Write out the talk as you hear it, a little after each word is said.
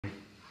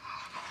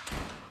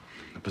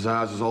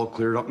Pizzazz is all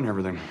cleared up and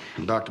everything.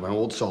 I'm back to my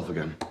old self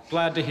again.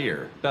 Glad to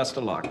hear. Best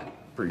of luck.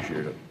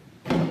 Appreciate it.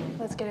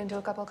 Let's get into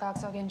a couple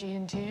cocksucking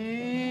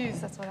G&Ts.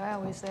 That's what I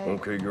always say.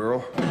 Okay,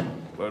 girl.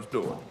 Let's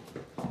do it.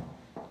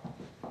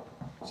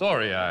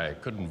 Sorry I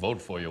couldn't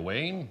vote for you,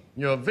 Wayne.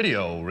 Your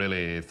video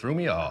really threw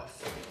me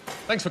off.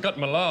 Thanks for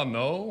cutting my lawn,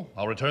 though.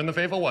 I'll return the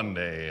favor one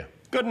day.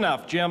 Good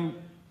enough, Jim.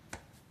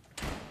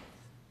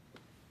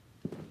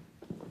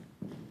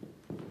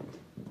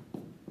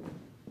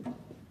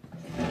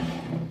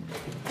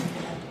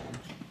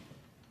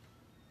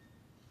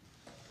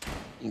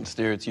 You can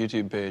steer its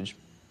YouTube page.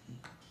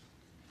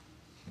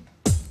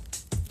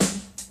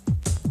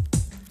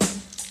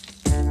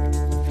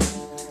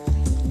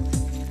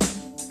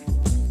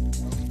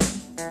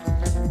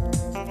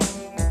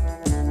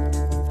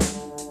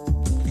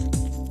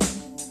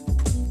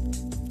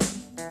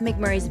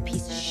 McMurray's a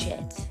piece of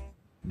shit.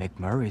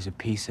 McMurray's a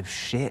piece of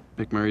shit.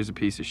 McMurray's a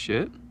piece of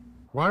shit?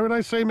 Why would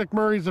I say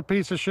McMurray's a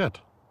piece of shit?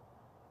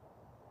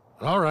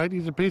 All right,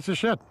 he's a piece of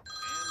shit.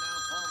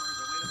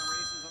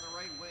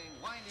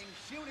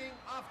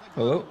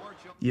 Hello?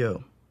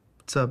 Yo,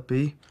 what's up,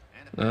 B?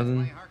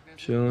 Nothing.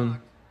 Chilling.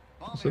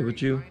 What's up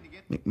with you?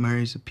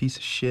 McMurray's a piece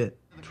of shit.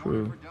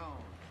 True.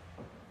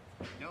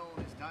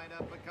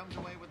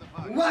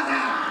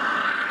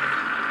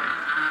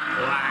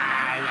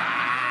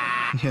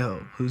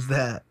 Yo, who's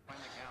that?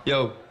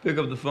 Yo, pick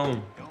up the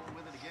phone.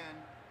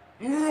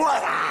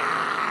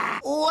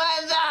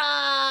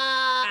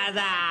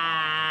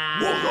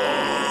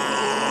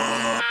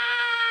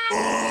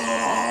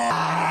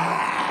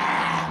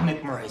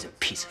 McMurray's a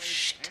piece of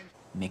shit.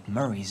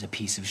 McMurray's a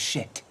piece of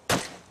shit.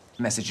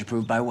 Message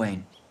approved by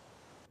Wayne.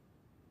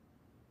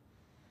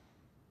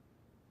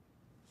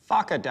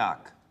 Fuck a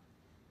duck.